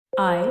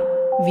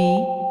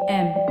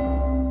IVM.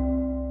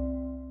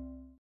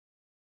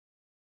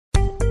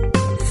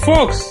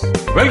 Folks,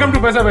 welcome to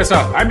Paisa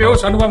Vaisa. I'm your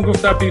host Anupam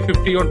Gupta,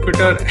 P50 on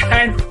Twitter,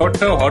 and what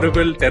a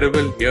horrible,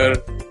 terrible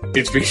year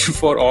it's been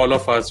for all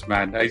of us,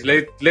 man.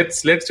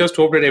 Let's just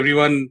hope that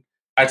everyone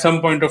at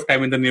some point of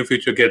time in the near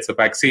future gets a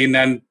vaccine,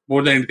 and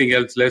more than anything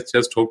else, let's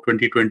just hope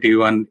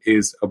 2021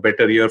 is a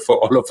better year for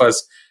all of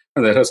us.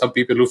 There are some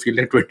people who feel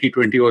that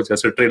 2020 was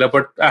just a trailer,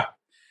 but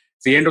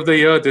it's the end of the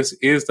year. This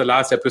is the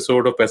last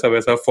episode of Paisa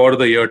Vaisa for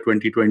the year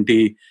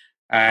 2020.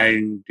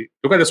 And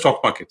look at the stock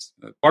markets.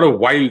 What a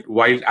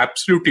wild,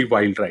 absolutely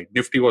wild ride.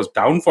 Nifty was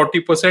down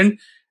 40%,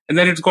 and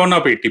then it's gone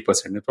up 80%.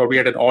 It's probably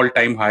at an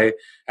all-time high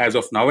as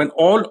of now. And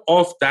all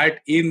of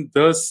that in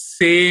the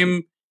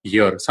same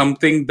year,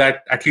 something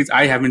that at least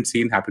I haven't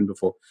seen happen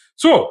before.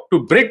 So,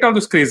 to break down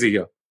this crazy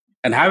year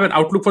and have an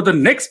outlook for the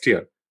next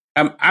year,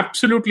 I'm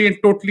absolutely and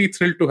totally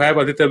thrilled to have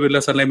Aditya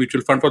Birla Sun Life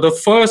Mutual Fund for the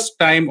first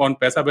time on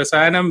Paisa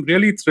Vaisa. And I'm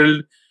really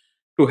thrilled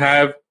to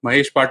have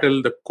Mahesh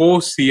Patil, the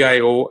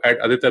co-CIO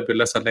at Aditya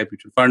Birla Sun Life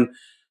Mutual Fund.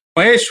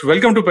 Mahesh,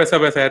 welcome to Paisa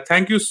Vaisa.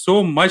 Thank you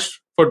so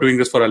much for doing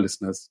this for our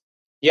listeners.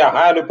 Yeah,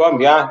 hi Anupam.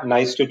 Yeah,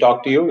 nice to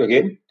talk to you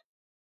again.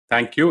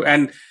 Thank you.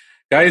 And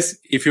guys,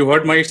 if you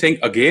heard Mahesh saying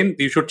again,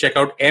 you should check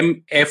out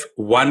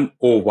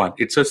MF101.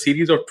 It's a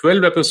series of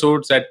 12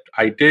 episodes that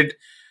I did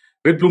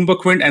with Bloomberg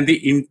Quint and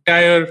the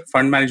entire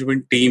fund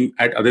management team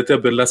at Aditya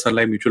Birla Sun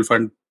Life Mutual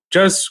Fund.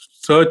 Just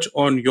search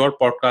on your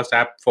podcast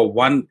app for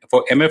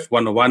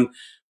MF101.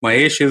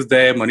 Mahesh is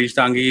there, Manish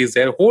Dangi is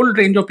there, a whole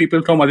range of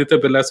people from Aditya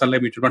Birla Sun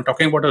Life Mutual Fund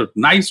talking about a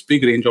nice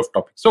big range of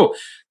topics. So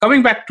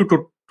coming back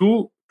to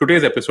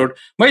today's episode,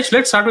 Mahesh,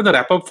 let's start with the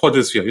wrap up for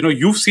this year.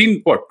 You've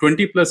seen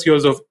 20 plus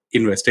years of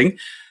investing.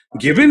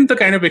 Given the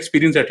kind of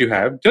experience that you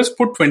have, just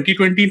put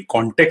 2020 in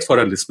context for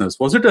our listeners.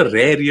 Was it a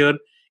rare year?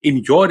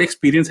 In your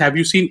experience, have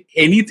you seen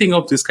anything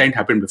of this kind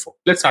happen before?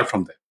 Let's start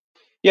from there.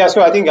 Yeah,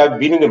 so I think I've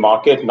been in the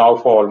market now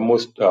for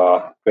almost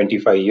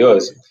 25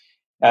 years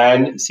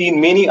and seen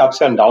many ups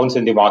and downs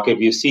in the market.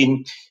 We've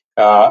seen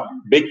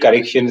big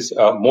corrections,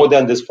 more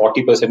than this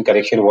 40%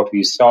 correction, what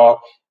we saw.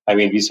 I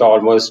mean, we saw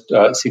almost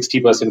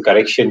 60%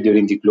 correction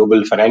during the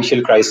global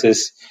financial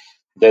crisis.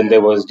 Then there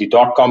was the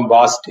dot-com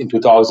bust in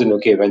 2000,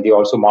 when the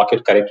also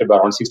market corrected by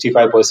around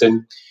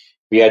 65%.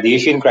 We had the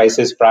Asian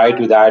crisis prior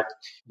to that.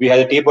 We had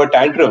a taper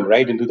tantrum,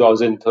 right, in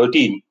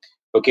 2013,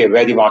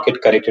 where the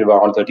market corrected by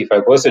around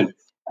 35%.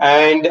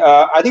 And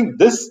I think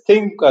this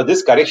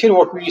correction,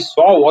 what we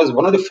saw was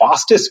one of the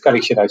fastest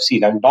correction I've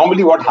seen. And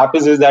normally what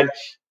happens is that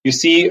you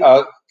see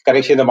a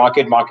correction in the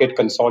market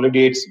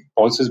consolidates,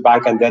 bounces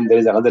back, and then there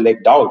is another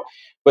leg down.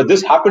 But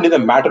this happened in a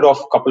matter of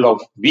a couple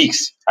of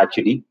weeks,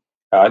 actually,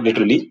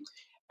 literally.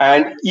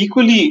 And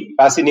equally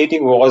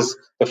fascinating was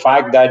the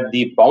fact that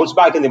the bounce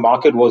back in the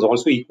market was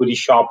also equally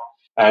sharp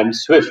and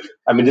swift.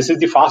 I mean, this is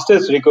the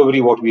fastest recovery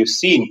what we have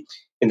seen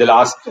in the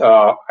last,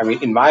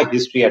 in my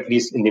history, at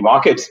least in the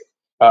markets.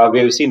 We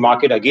have seen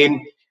market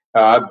again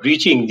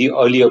breaching the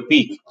earlier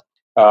peak.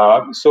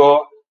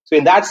 So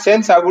in that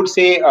sense, I would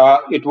say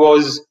it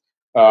was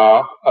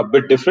a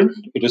bit different.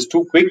 It was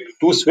too quick,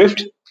 too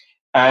swift,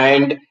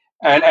 and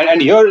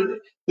here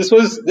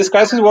this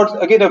crisis was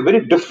again a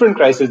very different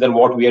crisis than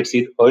what we had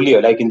seen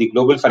earlier. Like in the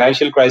global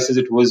financial crisis,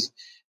 it was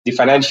the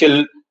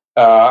financial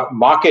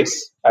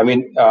markets.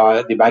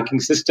 The banking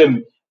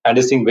system and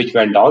this thing which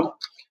went down.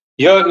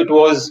 Here it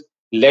was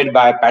led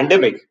by a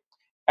pandemic,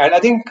 and I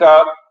think.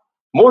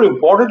 More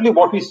importantly,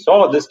 what we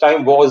saw this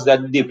time was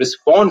that the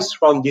response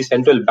from the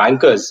central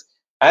bankers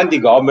and the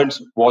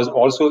governments was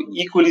also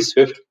equally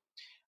swift.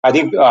 I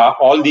think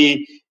all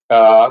the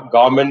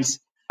governments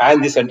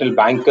and the central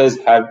bankers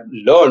have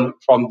learned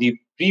from the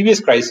previous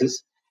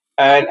crisis,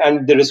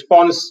 and the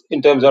response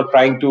in terms of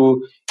trying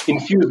to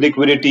infuse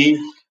liquidity,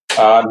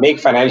 make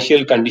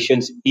financial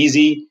conditions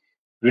easy,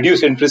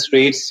 reduce interest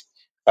rates,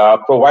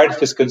 provide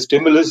fiscal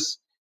stimulus,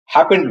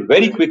 happened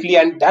very quickly,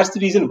 and that's the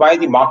reason why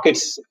the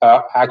markets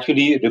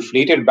actually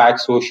reflated back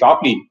so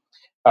sharply.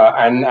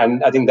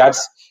 And I think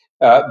that's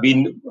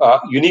been a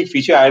unique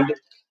feature and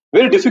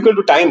very difficult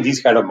to time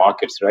these kind of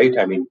markets, right?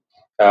 I mean,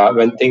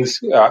 when things,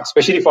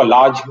 especially for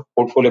large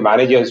portfolio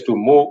managers to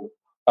move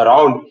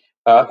around,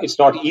 it's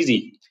not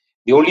easy.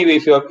 The only way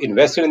if you have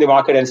invested in the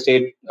market and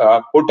stayed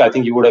put, I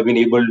think you would have been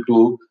able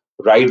to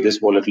ride this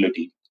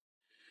volatility.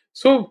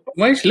 So,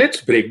 Mahesh,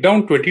 let's break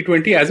down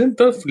 2020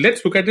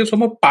 let's look at this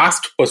from a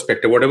past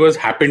perspective, whatever has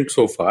happened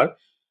so far.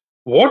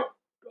 What,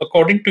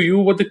 according to you,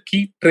 were the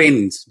key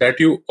trends that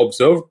you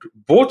observed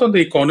both on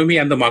the economy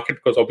and the market?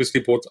 Because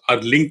obviously both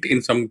are linked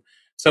in some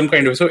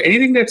kind of. So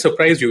anything that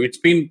surprised you? It's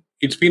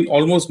been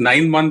almost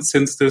 9 months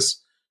since this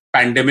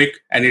pandemic,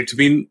 and it's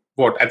been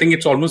I think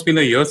it's almost been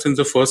a year since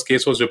the first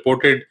case was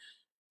reported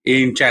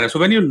in China. So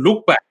when you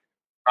look back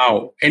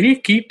now, any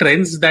key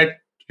trends that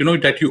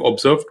you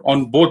observed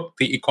on both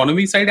the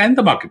economy side and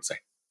the market side?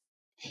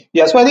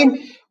 Yeah, so I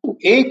think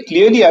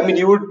clearly,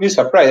 you would be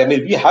surprised.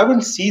 We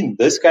haven't seen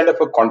this kind of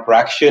a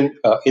contraction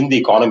in the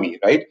economy,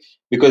 right?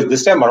 Because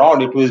this time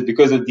around, it was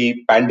because of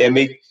the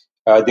pandemic.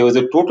 There was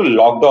a total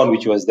lockdown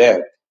which was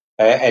there.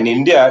 And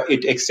India,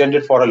 it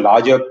extended for a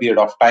larger period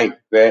of time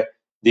where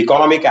the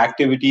economic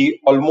activity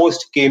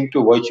almost came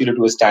to virtually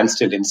to a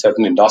standstill in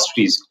certain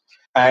industries.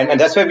 And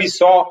that's why we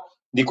saw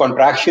the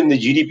contraction in the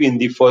GDP in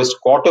the first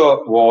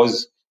quarter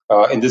was,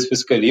 in this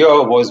fiscal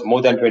year, was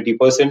more than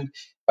 20%.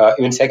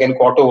 Even second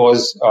quarter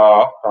was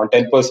around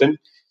 10%.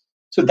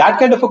 So that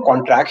kind of a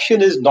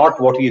contraction is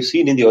not what we've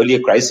seen in the earlier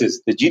crisis.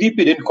 The GDP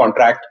didn't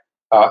contract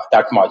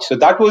that much. So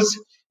that was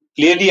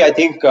clearly, I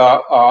think,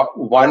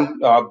 one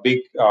big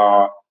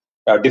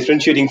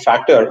differentiating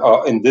factor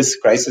in this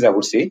crisis, I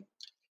would say.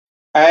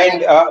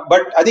 And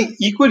but I think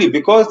equally,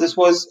 because this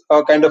was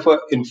kind of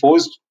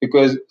enforced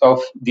because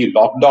of the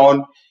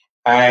lockdown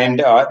and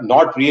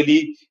not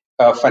really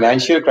a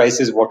financial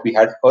crisis what we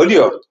had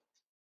earlier,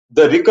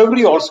 the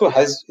recovery also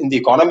has in the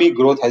economy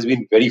growth has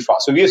been very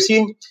fast. So we have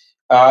seen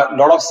a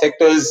lot of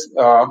sectors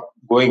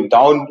going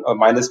down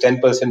minus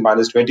 10%,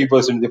 minus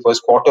 20% in the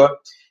first quarter.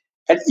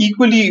 And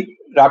equally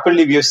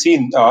rapidly, we have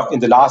seen in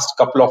the last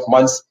couple of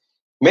months,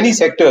 many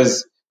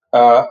sectors,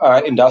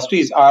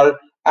 industries are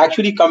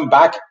actually come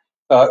back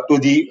to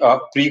the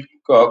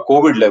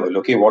pre-COVID level,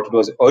 okay, what it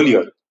was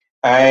earlier.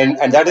 And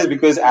that is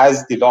because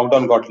as the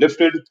lockdown got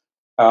lifted,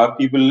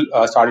 people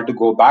started to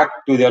go back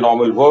to their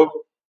normal work.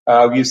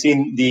 We've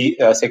seen the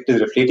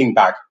sectors reflating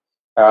back.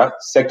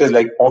 Sectors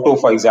like auto,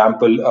 for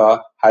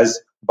example, has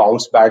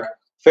bounced back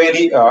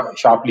fairly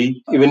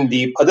sharply. Even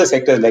the other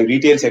sectors like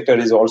retail sector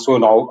is also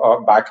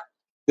now back.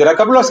 There are a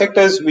couple of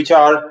sectors which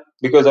are,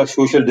 because of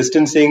social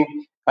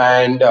distancing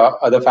and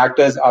other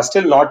factors, are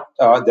still not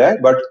there.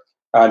 But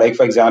like,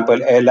 for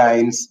example,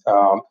 airlines,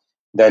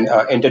 then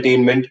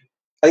entertainment,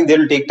 I think they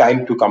will take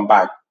time to come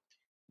back.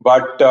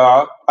 But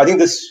I think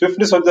the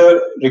swiftness of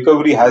the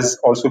recovery has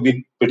also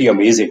been pretty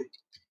amazing.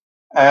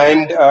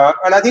 And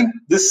I think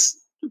this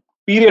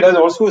period has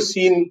also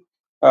seen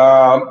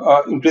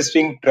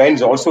interesting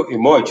trends also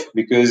emerge,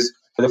 because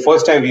for the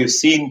first time we've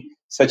seen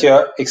such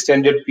an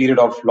extended period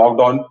of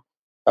lockdown.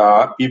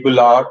 People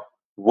are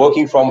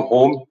working from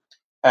home.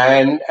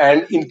 And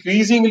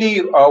increasingly,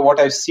 what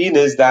I've seen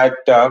is that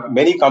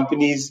many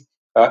companies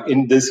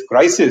in this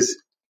crisis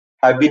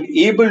have been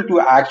able to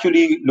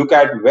actually look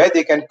at where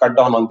they can cut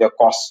down on their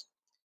costs.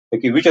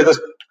 Okay, which are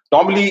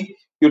normally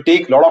you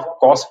take a lot of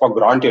costs for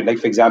granted, like,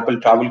 for example,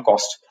 travel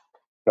cost,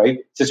 right?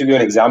 Just to give you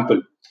an example.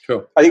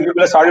 Sure. I think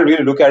people have started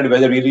really look at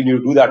whether really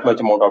you do that much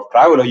amount of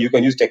travel, or you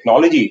can use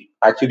technology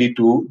actually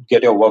to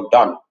get your work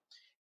done.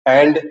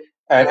 And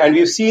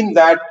we've seen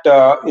that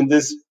in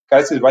this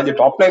crisis, while the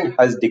top line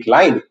has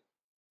declined,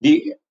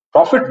 the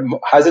profit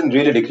hasn't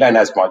really declined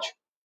as much,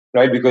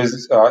 right?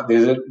 Because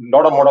there's a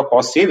lot amount of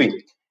cost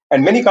saving.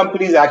 And many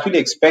companies actually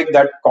expect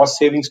that cost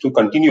savings to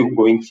continue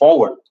going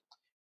forward.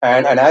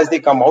 And as they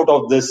come out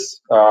of this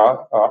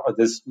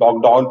this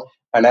lockdown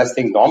and as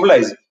things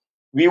normalize,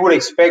 we would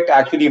expect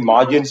actually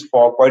margins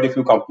for quite a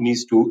few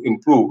companies to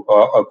improve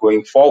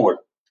going forward.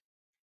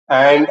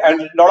 And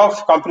a lot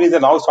of companies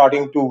are now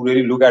starting to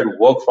really look at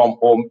work from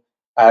home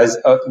as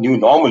a new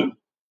normal.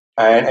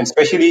 And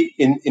especially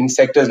in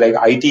sectors like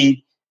IT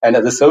and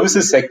other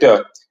services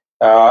sector,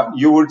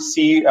 you would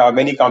see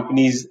many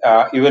companies,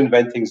 even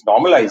when things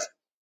normalize,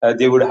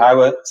 they would have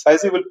a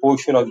sizable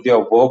portion of their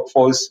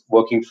workforce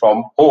working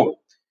from home.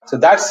 So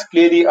that's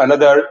clearly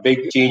another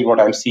big change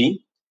what I'm seeing.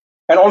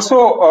 And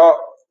also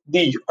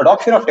the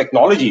adoption of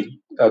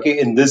technology, okay,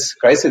 in this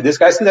crisis. This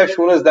crisis has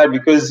shown us that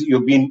because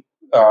you've been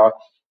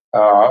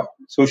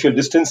social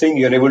distancing,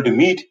 you're able to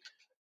meet,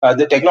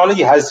 the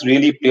technology has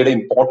really played an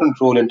important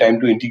role in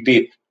time to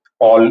integrate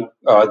all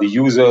the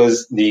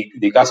users,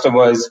 the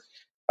customers,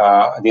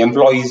 the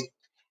employees,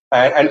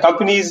 and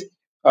companies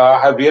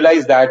have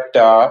realized that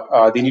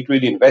they need to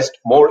really invest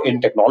more in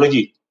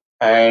technology.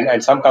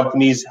 And some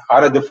companies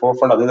are at the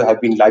forefront, others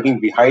have been lagging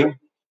behind.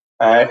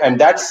 And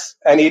that's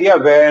an area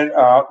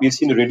where we've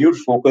seen a renewed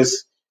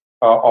focus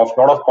of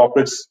a lot of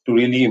corporates to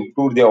really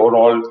improve their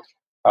overall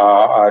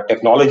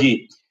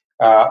technology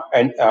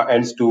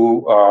and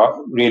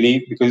to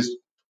really, because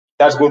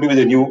that's going to be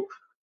the new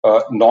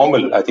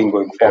normal, I think,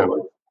 going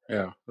forward.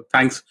 Yeah.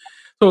 Thanks.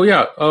 So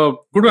yeah,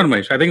 good one,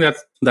 Mahesh. I think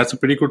that's a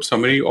pretty good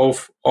summary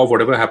of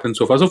whatever happened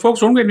so far. So folks,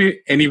 don't get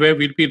anywhere.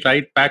 We'll be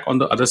right back on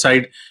the other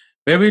side,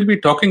 where we'll be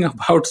talking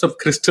about some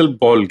crystal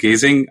ball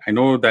gazing. I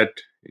know that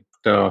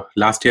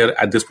last year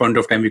at this point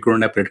of time we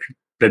couldn't have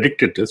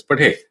predicted this, but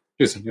hey,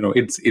 listen,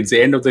 it's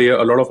the end of the year.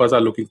 A lot of us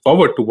are looking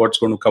forward to what's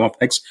going to come up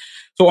next.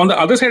 So on the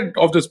other side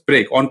of this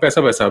break, on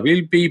Paisa Vaisa,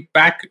 we'll be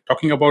back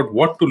talking about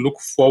what to look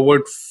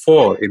forward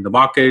for in the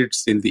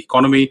markets, in the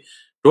economy.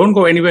 Don't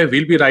go anywhere.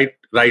 We'll be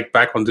right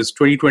back on this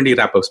 2020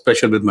 wrap-up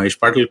special with Mahesh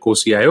Patil,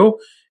 co-CIO,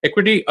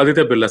 Equity,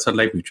 Aditya Birla Sun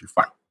Life Mutual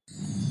Fund.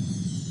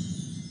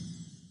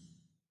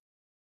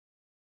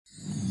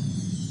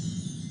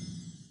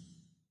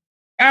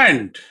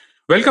 And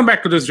welcome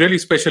back to this really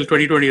special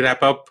 2020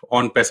 wrap-up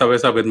on Paisa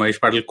Vaisa with Mahesh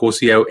Patil,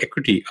 co-CIO,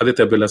 Equity,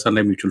 Aditya Birla Sun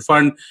Life Mutual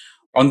Fund.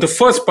 On the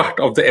first part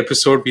of the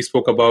episode, we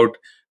spoke about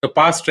the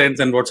past trends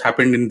and what's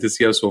happened in this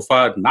year so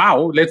far. Now,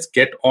 let's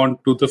get on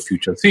to the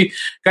future. See,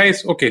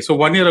 guys, okay, so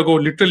 1 year ago,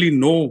 literally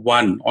no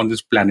one on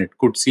this planet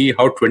could see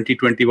how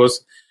 2020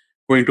 was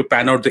going to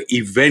pan out, the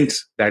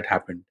events that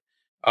happened.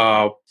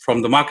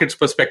 From the market's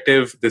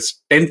perspective,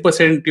 this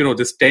 10%,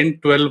 this 10,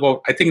 12,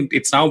 or I think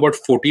it's now about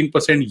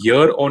 14%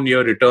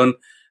 year-on-year return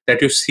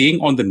that you're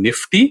seeing on the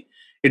Nifty.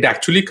 It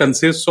actually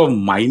consists of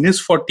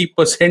minus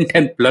 40%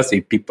 and plus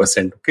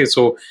 80%. Okay,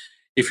 so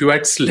if you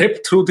had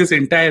slept through this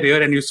entire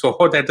year and you saw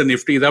that the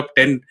Nifty is up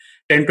 10,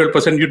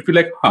 12%, you'd be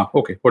like,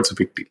 okay, what's the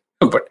big deal?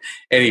 But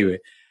anyway,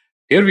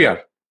 here we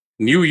are.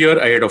 New year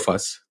ahead of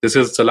us. This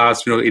is the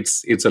last,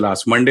 it's the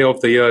last Monday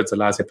of the year. It's the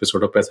last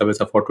episode of Paisa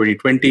Vaisa for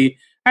 2020.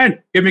 And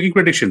we're making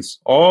predictions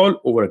all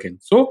over again.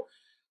 So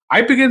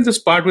I begin this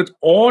part with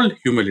all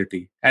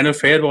humility and a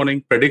fair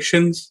warning.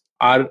 Predictions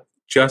are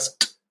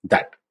just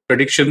that.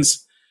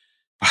 Predictions,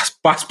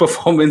 past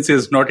performance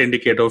is not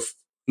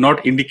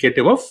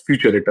indicative of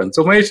future returns.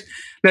 So Mahesh,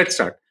 let's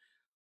start.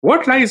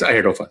 What lies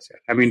ahead of us?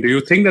 I mean, do you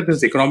think that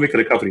this economic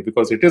recovery,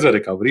 because it is a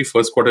recovery,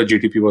 first quarter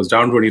GDP was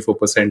down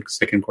 24%,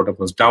 second quarter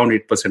was down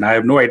 8%. I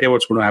have no idea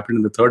what's going to happen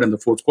in the third and the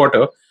fourth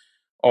quarter,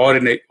 or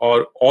in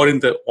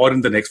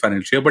the next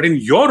financial year. But in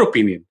your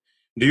opinion,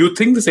 do you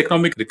think this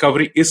economic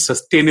recovery is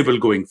sustainable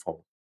going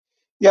forward?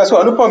 Yeah, so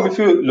Anupam, if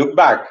you look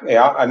back,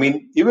 I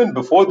mean, even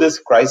before this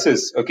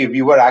crisis, okay,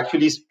 we were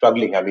actually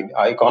struggling. I mean,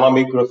 our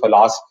economic growth for the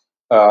last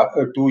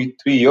 2-3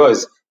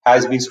 years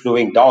has been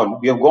slowing down.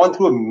 We have gone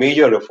through a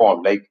major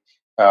reform, like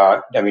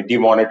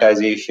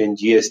demonetization,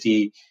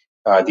 GST,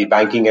 the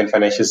banking and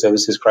financial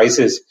services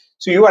crisis.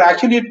 So you are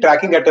actually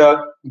tracking at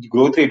a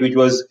growth rate which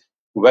was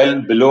well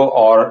below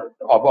or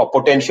a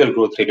potential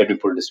growth rate, let me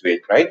put it this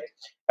way, right?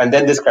 And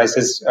then this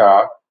crisis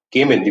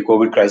came in, the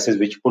COVID crisis,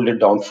 which pulled it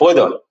down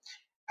further.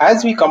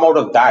 As we come out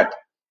of that,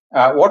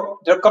 there are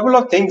a couple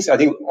of things. I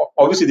think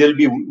obviously there will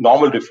be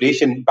normal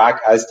deflation back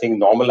as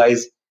things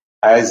normalize,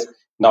 as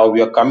now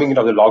we are coming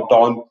into the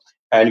lockdown,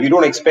 and we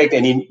don't expect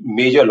any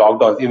major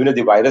lockdowns. Even if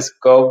the virus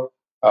curve,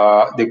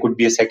 there could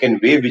be a second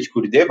wave which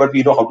could be there, but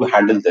we know how to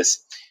handle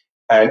this.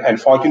 And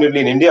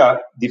fortunately in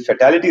India, the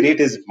fatality rate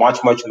is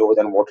much, much lower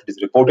than what it is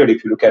reported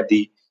if you look at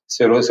the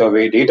Sero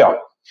survey data.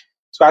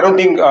 So I don't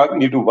think we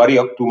need to worry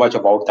too much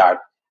about that.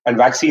 And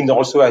vaccines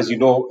also, as you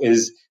know,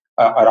 is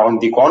around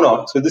the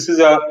corner. So this is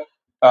a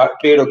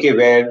trade, okay,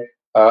 where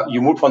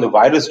you move from the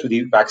virus to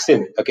the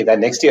vaccine. Okay, that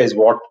next year is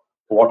what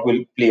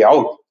will play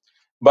out.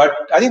 But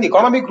I think the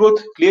economic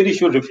growth clearly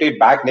should reflect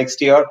back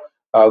next year.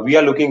 We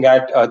are looking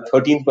at a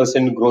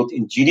 13% growth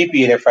in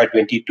GDP in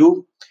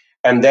FY22,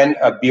 and then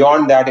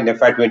beyond that in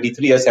FY23,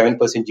 a 7%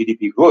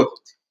 GDP growth.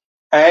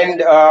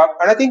 And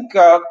I think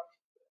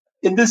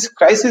in this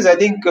crisis, I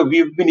think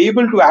we've been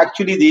able to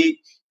actually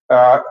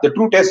the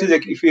true test is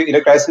like if you're in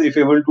a crisis, if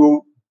you're able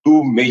to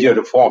do major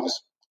reforms,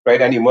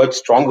 right, and emerge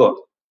stronger.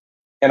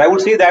 And I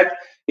would say that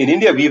in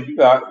India, we've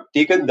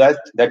taken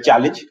that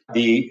challenge.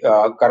 The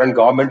current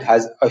government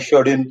has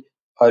ushered in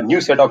a new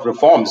set of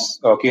reforms,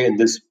 okay, in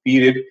this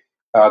period.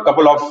 A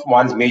couple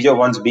of major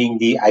ones being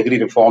the agri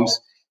reforms,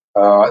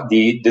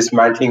 the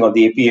dismantling of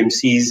the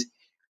APMCs,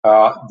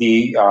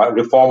 the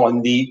reform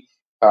on the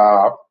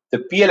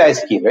PLI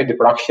scheme, right, the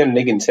production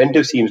link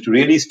incentive schemes to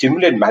really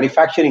stimulate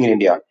manufacturing in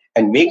India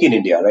and make in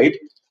India, right,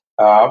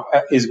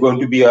 is going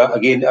to be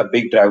again a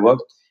big driver,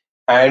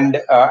 and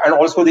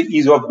also the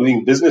ease of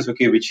doing business,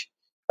 okay, which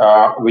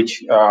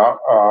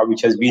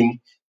has been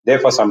there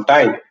for some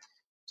time.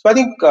 So I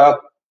think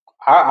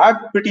I'm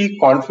pretty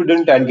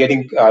confident and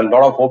getting a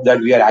lot of hope that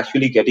we are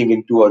actually getting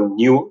into a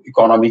new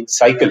economic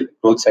cycle,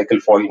 growth cycle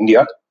for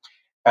India,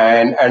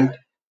 and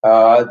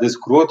this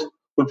growth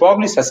will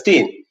probably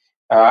sustain.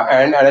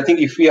 And I think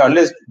if we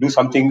unless do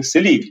something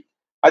silly,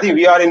 I think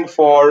we are in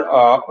for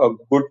a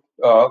good,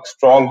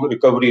 strong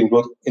recovery and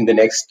growth in the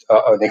next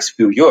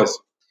few years.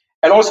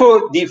 And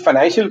also the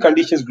financial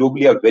conditions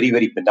globally are very,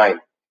 very benign.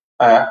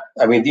 I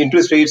mean, the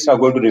interest rates are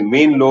going to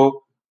remain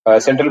low.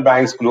 Central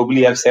banks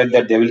globally have said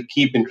that they will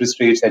keep interest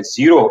rates at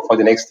zero for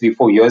the next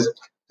 3-4 years.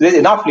 There's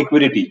enough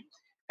liquidity.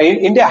 And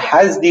India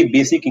has the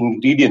basic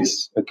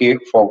ingredients, okay,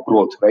 for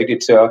growth, right?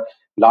 It's a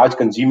large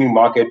consuming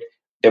market.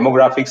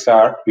 Demographics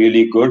are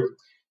really good.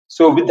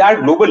 So with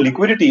that global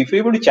liquidity, if we're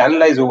able to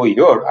channelize over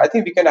here, I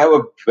think we can have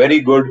a very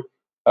good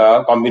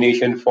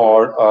combination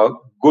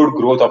for good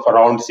growth of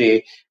around,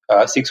 say,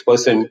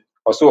 6%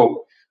 or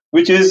so,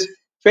 which is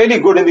fairly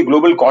good in the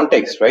global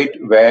context, right,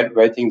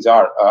 where things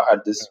are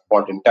at this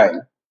point in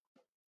time.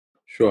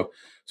 Sure.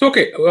 So,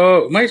 okay,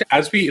 Mahesh,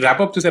 as we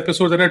wrap up this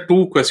episode, there are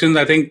two questions.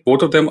 I think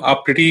both of them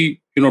are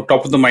pretty,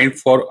 top of the mind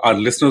for our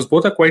listeners.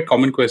 Both are quite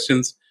common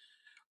questions.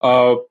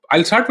 I'll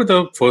start with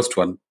the first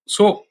one.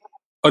 So,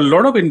 a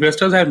lot of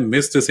investors have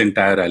missed this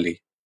entire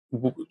rally.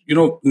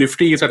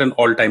 Nifty is at an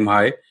all-time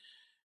high.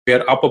 We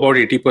are up about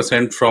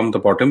 80% from the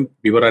bottom.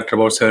 We were at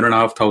about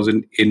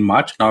 7,500 in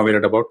March. Now we're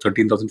at about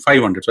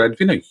 13,500. So it's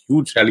been a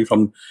huge rally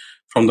from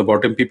the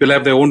bottom. People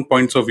have their own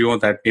points of view on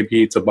that.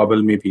 Maybe it's a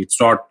bubble, maybe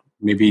it's not,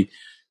 maybe,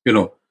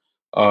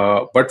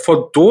 but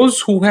for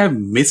those who have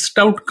missed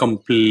out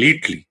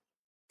completely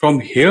from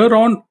here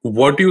on,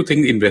 what do you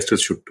think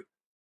investors should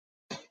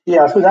do?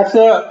 Yeah, so that's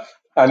a,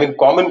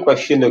 common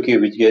question, okay,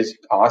 which gets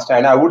asked.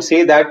 And I would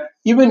say that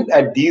even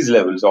at these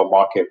levels of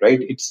market, right,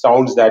 it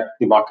sounds that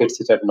the market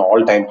sits at an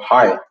all-time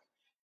high.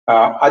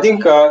 I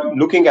think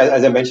looking at,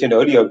 as I mentioned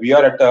earlier, we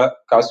are at a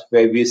cusp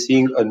where we are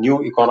seeing a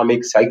new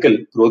economic cycle,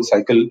 growth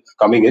cycle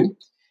coming in.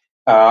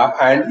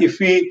 And if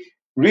we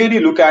really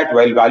look at,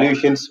 while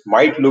valuations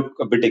might look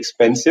a bit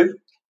expensive,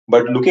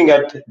 but looking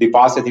at the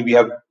past, I think we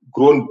have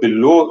grown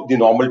below the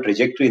normal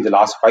trajectory in the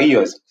last 5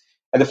 years.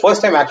 And the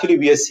first time actually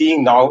we are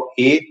seeing now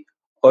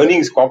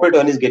corporate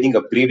earnings getting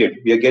upgraded.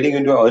 We are getting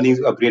into an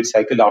earnings upgrade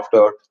cycle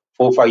after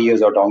 4 5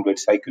 years of downgrade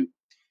cycle.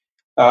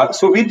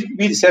 So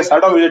we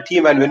sat down with a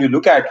team, and when you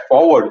look at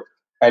forward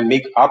and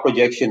make our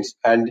projections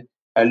and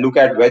look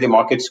at where the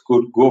markets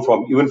could go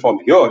from even from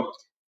here,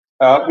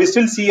 we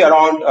still see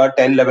around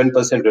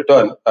 10-11%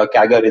 return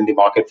CAGR in the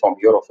market from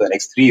here for the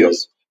next 3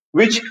 years,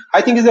 which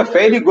I think is a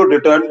fairly good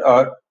return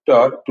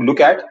to look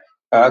at,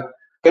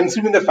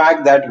 considering the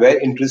fact that where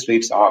interest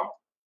rates are,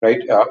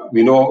 right?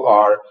 We know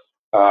our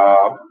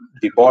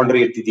the bond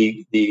rate,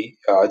 the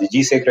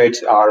G-Sec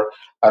rates are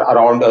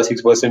around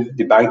 6%.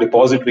 The bank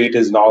deposit rate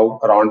is now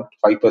around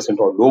 5%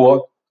 or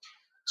lower.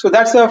 So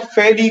that's a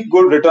fairly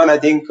good return, I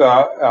think,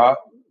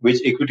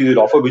 which equity will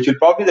offer, which will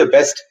probably be the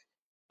best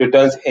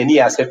returns any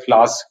asset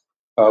class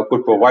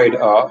could provide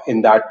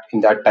in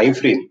that time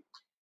frame.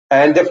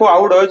 And therefore, I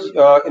would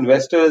urge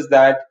investors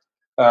that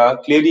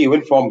clearly,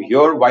 even from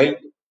here, while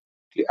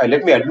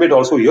let me admit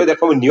also here that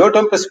from a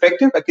near-term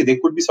perspective, okay, there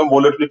could be some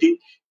volatility.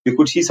 You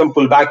could see some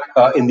pullback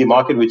in the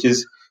market, which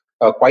is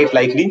quite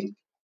likely.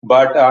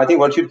 But I think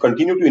one should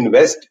continue to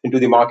invest into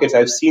the markets.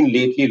 I've seen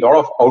lately a lot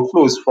of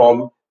outflows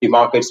from the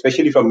market,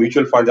 especially from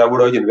mutual funds. I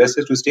would urge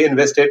investors to stay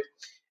invested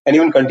and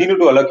even continue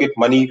to allocate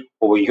money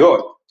over here.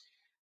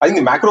 I think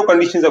the macro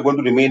conditions are going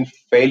to remain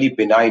fairly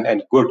benign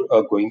and good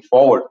going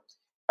forward.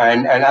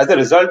 And as a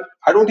result,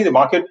 I don't think the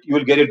market, you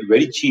will get it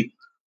very cheap.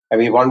 I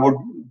mean, one would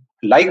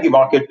like the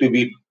market to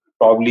be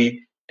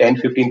probably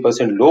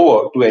 10-15%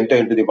 lower to enter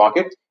into the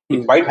market.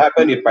 It might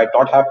happen, it might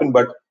not happen,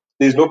 but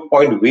there's no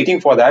point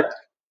waiting for that.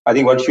 I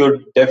think one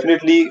should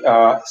definitely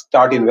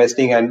start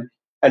investing and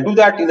do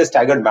that in a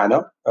staggered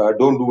manner.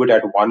 Don't do it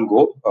at one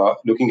go,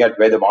 looking at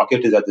where the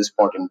market is at this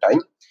point in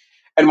time.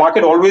 And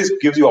market always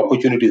gives you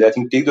opportunities. I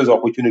think take those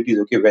opportunities,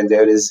 okay, when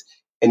there is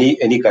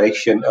any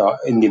correction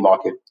in the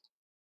market.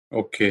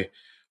 Okay.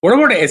 What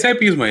about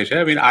SIPs, Mahesh?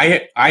 I mean,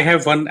 I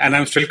have one and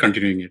I'm still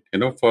continuing it. You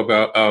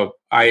know,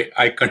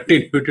 I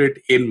continued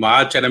it in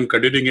March and I'm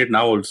continuing it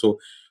now also.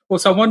 For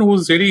someone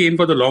who's really in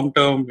for the long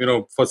term, you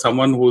know, for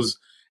someone whose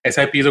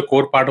SIP is a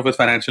core part of his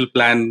financial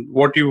plan,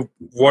 what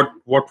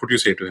would you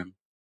say to him?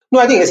 No,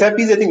 I think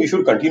SIPs. I think we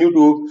should continue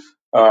to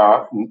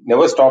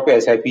never stop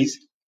SIPs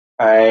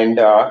and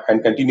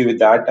continue with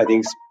that. I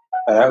think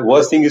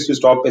worst thing is to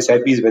stop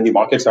SIPs when the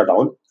markets are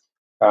down,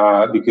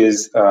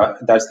 because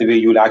that's the way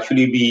you'll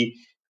actually be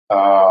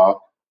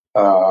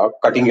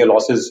cutting your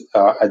losses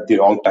at the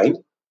wrong time.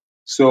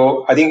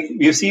 So I think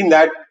we've seen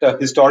that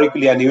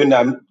historically, and even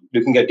I'm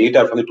looking at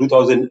data from the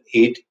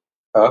 2008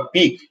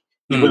 peak.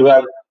 People who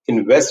have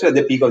invested at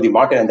the peak of the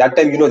market, and that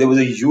time, there was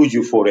a huge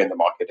euphoria in the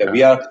market, and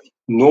we are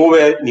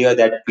nowhere near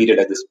that period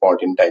at this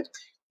point in time.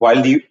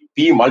 While the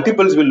P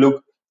multiples will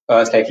look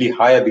slightly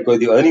higher because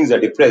the earnings are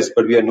depressed,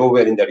 but we are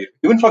nowhere in that.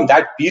 Even from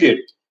that period,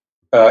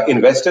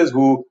 investors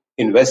who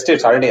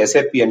started a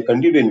SIP and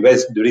continue to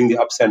invest during the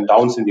ups and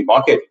downs in the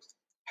market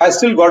has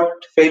still got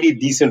fairly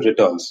decent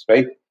returns,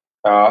 right?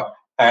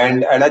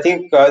 And I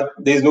think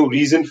there's no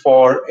reason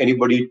for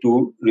anybody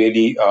to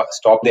really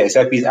stop the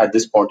SIPs at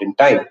this point in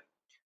time.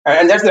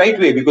 And that's the right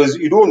way, because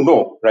you don't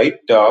know, right,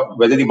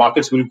 whether the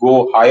markets will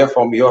go higher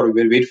from here or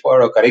will wait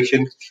for a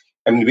correction.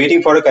 I mean,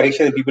 waiting for a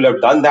correction, people have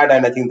done that,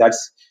 and I think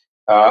that's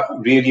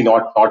really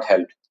not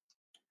helped.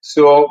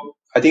 So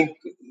I think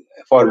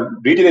for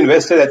retail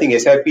investors, I think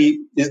SIP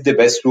is the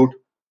best route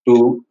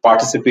to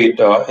participate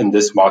in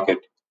this market.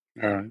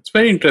 It's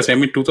very interesting. I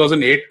mean,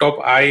 2008 top,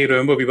 I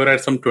remember we were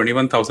at some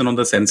 21,000 on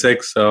the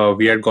Sensex.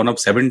 We had gone up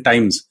 7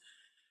 times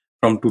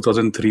from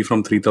 2003,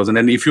 from 3,000.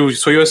 And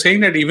so you're saying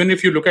that even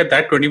if you look at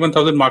that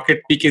 21,000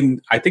 market peak in,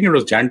 I think it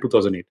was Jan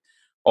 2008,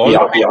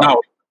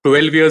 now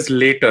 12 years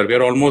later,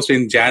 we're almost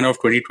in Jan of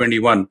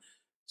 2021.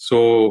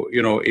 So,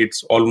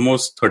 it's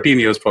almost 13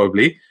 years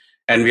probably.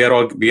 And we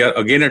are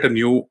again at a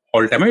new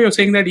all-time. You're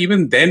saying that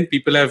even then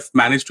people have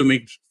managed to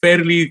make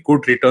fairly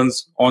good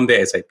returns on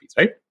their SIPs,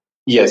 right?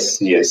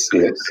 Yes.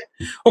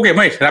 Okay,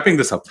 Mike, wrapping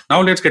this up.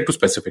 Now let's get to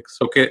specifics.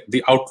 Okay,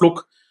 the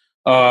outlook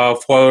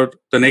for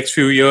the next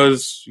few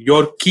years,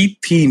 your key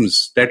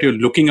themes that you're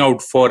looking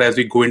out for as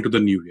we go into the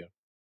new year.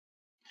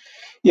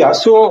 Yeah,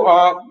 so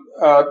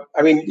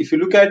I mean, if you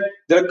look at,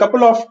 there are a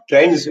couple of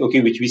trends,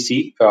 okay, which we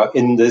see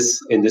in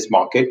this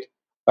market.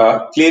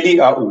 Clearly,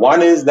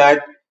 one is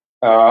that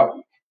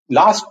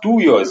last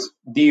 2 years,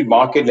 the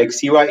market, like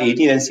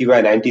CY18 and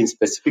CY19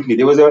 specifically,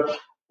 the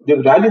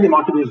rally in the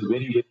market was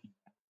very, very,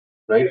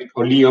 right?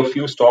 Only a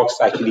few stocks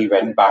actually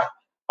went back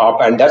up,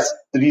 and that's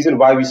the reason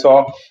why we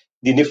saw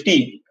the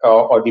Nifty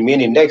or the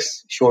main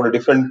index showed a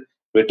different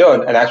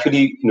return, and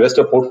actually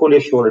investor portfolio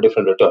showed a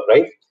different return,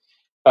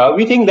 right?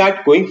 We think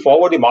that going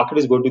forward, the market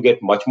is going to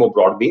get much more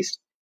broad-based.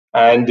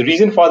 And the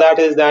reason for that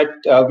is that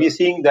we're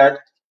seeing that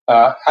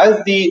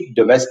as the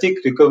domestic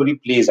recovery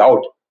plays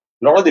out,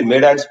 a lot of the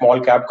mid and small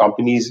cap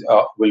companies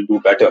will do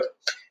better.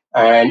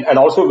 And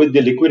also with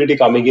the liquidity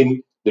coming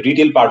in, the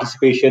retail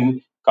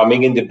participation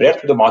coming in, the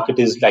breadth of the market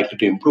is likely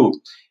to improve.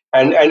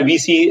 And we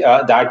see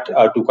that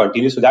to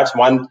continue. So that's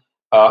one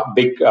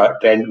big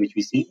trend which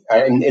we see.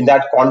 And in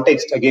that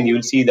context, again, you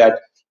will see that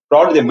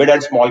probably the mid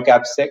and small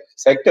cap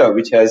sector,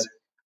 which has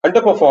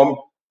underperformed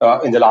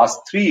in the last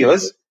 3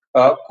 years,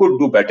 could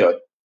do better.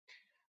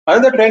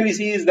 Another trend we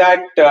see is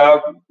that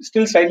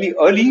still slightly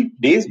early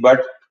days, but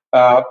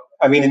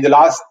in the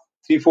last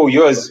 3-4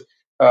 years,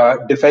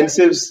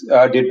 defensives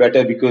did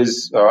better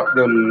because there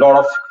were a lot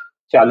of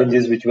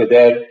challenges which were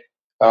there,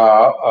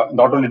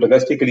 not only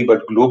domestically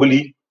but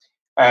globally.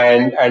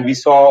 And we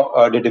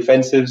saw the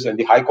defensives and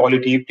the high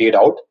quality played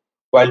out,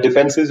 while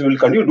defensives will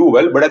continue to do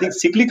well. But I think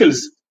cyclicals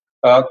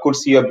could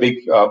see a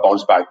big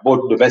bounce back,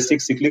 both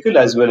domestic cyclical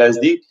as well as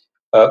the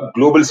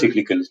global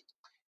cyclicals.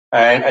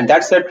 And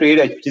that's a trade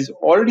which has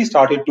already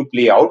started to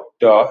play out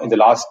in the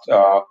last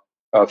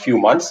few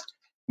months.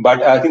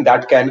 But I think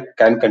that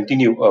can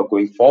continue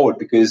going forward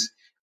because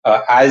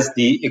as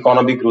the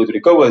economic growth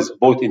recovers,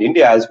 both in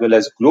India as well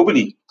as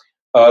globally,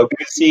 we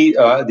will see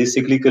the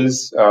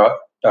cyclicals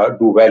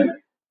do well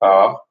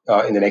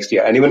in the next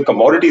year. And even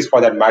commodities,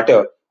 for that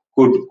matter,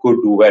 could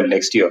do well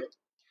next year.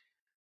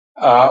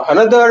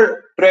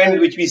 Another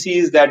trend which we see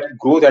is that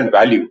growth and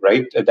value,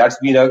 right? That's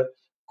been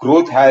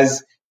growth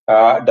has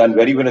done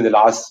very well in the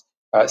last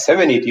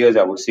 7-8 years,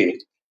 I would say,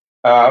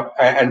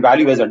 and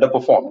value has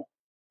underperformed.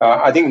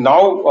 I think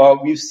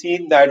now we've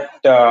seen that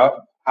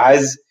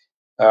as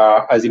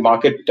the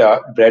market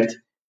breadth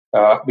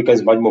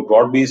becomes much more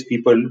broad-based,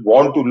 people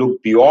want to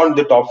look beyond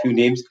the top few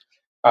names.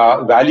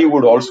 Value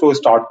would also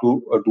start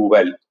to do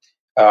well.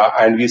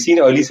 And we've seen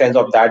early signs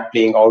of that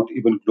playing out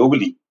even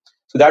globally.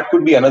 So that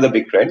could be another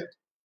big trend.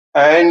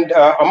 And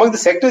among the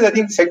sectors, I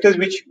think sectors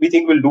which we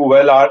think will do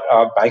well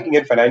are banking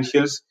and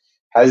financials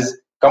has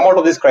come out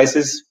of this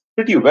crisis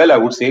pretty well, I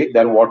would say,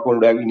 than what one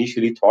would have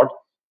initially thought.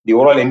 The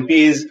overall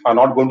NPAs are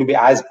not going to be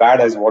as bad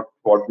as what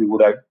we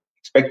would have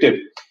expected.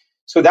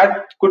 So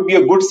that could be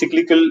a good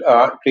cyclical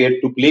trade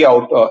to play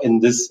out in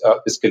this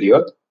fiscal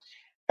year.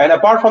 And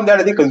apart from that,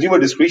 I think consumer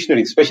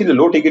discretionary, especially the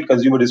low-ticket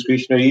consumer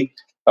discretionary,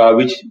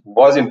 which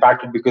was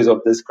impacted because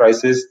of this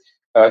crisis,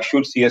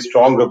 should see a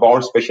strong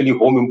rebound, especially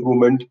home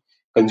improvement,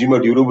 consumer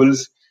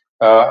durables,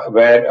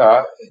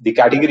 where the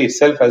category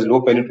itself has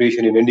low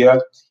penetration in India.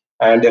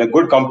 And there are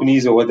good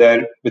companies over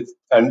there with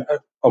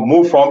a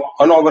move from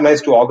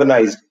unorganized to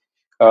organized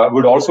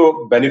would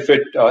also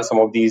benefit some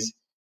of these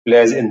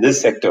players in this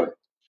sector.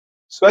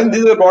 So and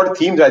these are about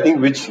themes, I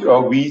think, which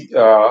we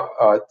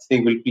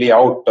think will play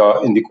out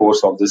in the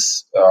course of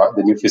this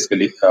the new fiscal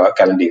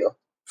calendar year.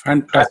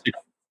 Fantastic.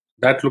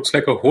 That looks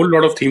like a whole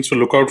lot of themes to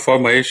look out for,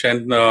 Mahesh.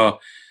 And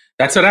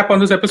that's a wrap on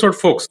this episode,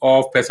 folks,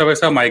 of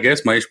Paisa. My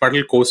guest, Mahesh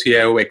Patil,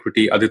 co-CIO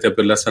Equity, Aditya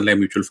Birla Sun Life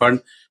Mutual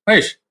Fund.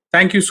 Mahesh,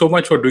 thank you so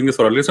much for doing this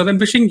for our listeners, and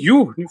wishing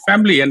you, your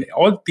family, and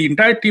all the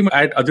entire team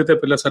at Aditya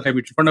Birla Sun Life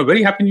Mutual Fund a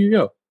very happy New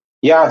Year.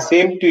 Yeah,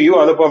 same to you,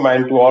 Anupam,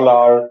 and to all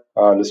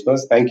our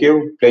listeners. Thank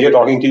you. Pleasure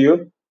talking to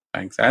you.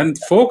 Thanks. And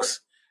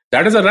folks,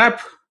 that is a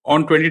wrap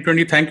on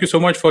 2020. Thank you so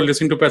much for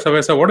listening to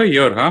Paisa. What a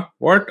year, huh?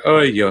 What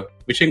a year.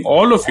 Wishing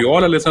all of you,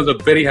 all our listeners, a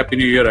very happy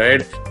New Year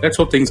ahead. Let's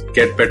hope things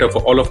get better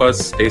for all of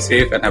us. Stay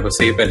safe and have a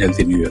safe and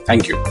healthy New Year.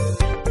 Thank you.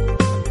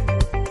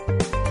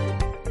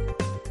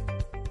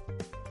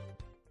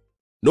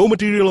 No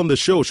material on the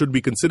show should be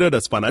considered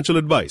as financial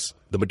advice.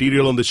 The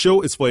material on the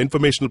show is for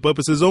informational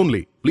purposes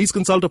only. Please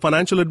consult a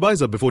financial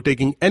advisor before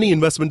taking any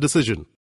investment decision.